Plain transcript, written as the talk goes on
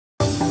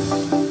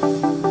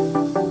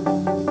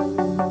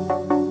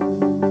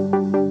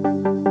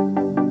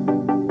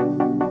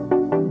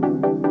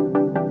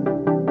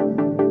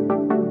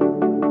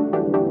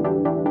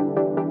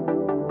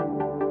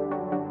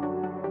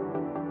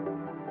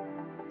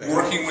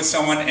working with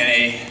someone in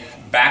a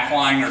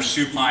backlying or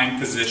supine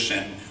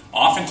position,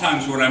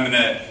 oftentimes what I'm going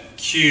to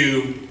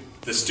cue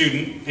the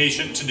student,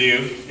 patient to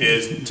do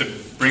is to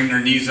bring their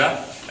knees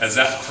up, as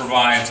that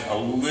provides a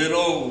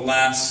little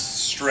less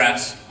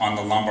stress on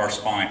the lumbar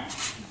spine.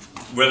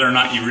 Whether or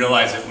not you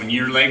realize it, when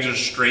your legs are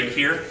straight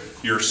here,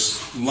 your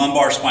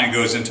lumbar spine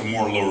goes into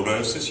more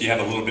lordosis. You have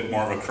a little bit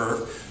more of a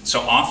curve. So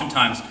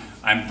oftentimes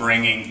I'm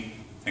bringing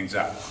things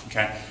up.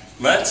 Okay,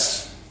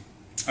 let's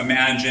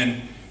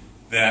imagine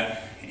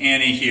that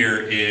Annie here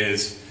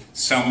is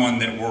someone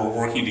that we're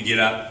working to get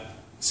up,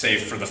 say,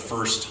 for the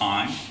first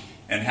time,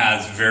 and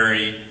has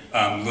very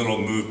little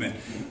movement.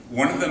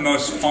 One of the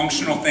most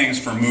functional things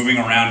for moving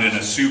around in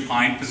a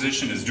supine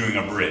position is doing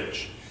a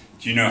bridge.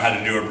 Do you know how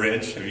to do a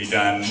bridge? Have you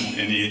done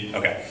any?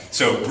 Okay.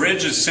 So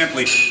bridge is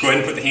simply go ahead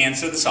and put the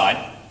hands to the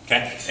side,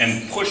 okay,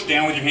 and push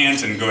down with your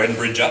hands and go ahead and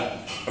bridge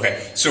up.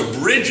 Okay. So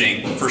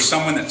bridging for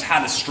someone that's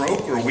had a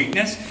stroke or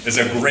weakness is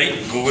a great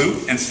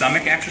glute and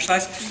stomach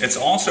exercise. It's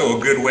also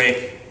a good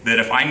way that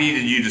if I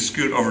needed you to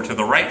scoot over to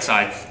the right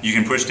side, you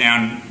can push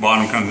down,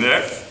 bottom comes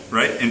there,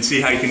 right, and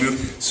see how you can move.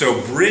 So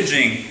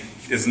bridging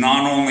is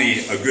not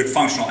only a good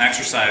functional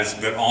exercise,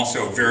 but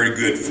also very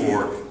good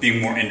for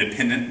being more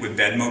independent with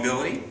bed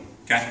mobility.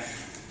 Okay,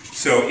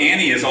 so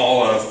Annie is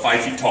all of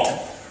 5 feet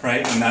tall,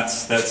 right? And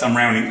that's I'm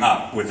rounding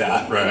up with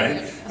that,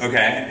 right?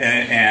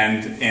 Okay,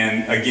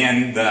 and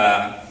again,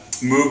 the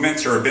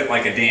movements are a bit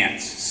like a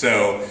dance.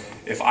 So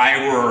if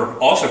I were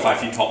also 5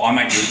 feet tall, I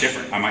might do it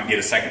different. I might get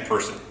a second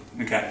person.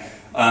 Okay,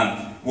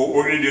 what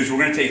we're going to do is we're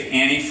going to take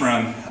Annie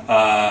from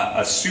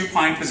a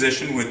supine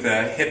position with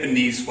the hip and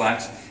knees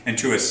flexed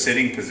into a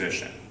sitting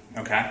position.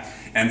 Okay,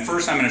 and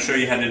first I'm going to show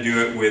you how to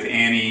do it with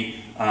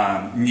Annie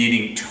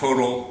needing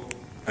total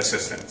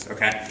assistance.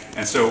 Okay,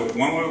 and so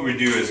one way we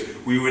do is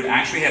we would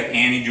actually have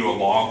Annie do a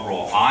log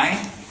roll.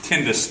 I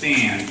tend to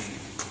stand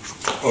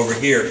over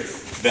here,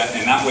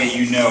 and that way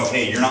you know,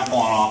 hey, you're not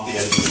falling off the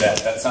edge of the bed.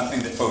 That's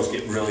something that folks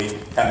get really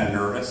kind of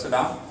nervous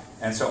about.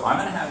 And so I'm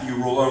going to have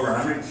you roll over, and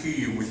I'm going to cue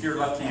you with your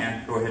left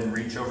hand. Go ahead and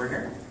reach over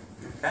here.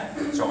 Okay?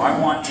 So I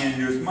want Annie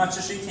to do as much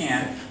as she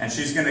can, and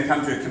she's going to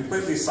come to a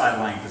completely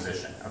side-lying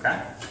position.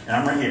 Okay? And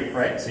I'm right here,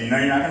 right? So you know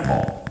you're not going to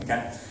fall.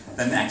 Okay?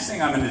 The next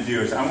thing I'm going to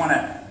do is I want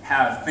to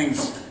have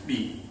things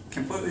be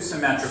completely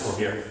symmetrical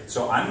here.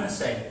 So I'm going to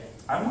say,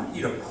 I want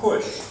you to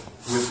push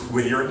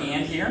with your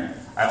hand here.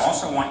 I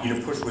also want you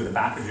to push with the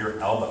back of your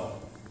elbow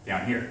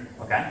down here.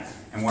 Okay?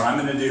 And what I'm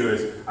going to do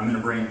is I'm going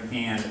to bring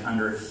hand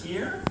under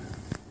here.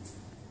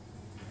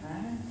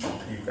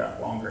 You've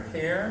got longer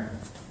hair.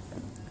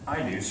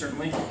 I do,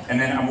 certainly. And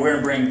then I'm going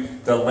to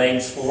bring the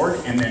legs forward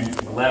and then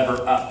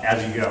lever up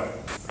as you go.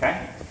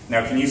 Okay?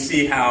 Now, can you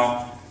see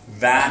how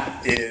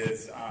that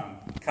is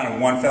kind of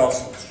one fell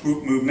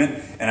swoop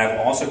movement? And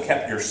I've also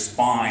kept your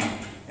spine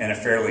in a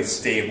fairly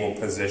stable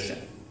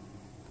position.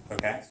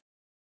 Okay?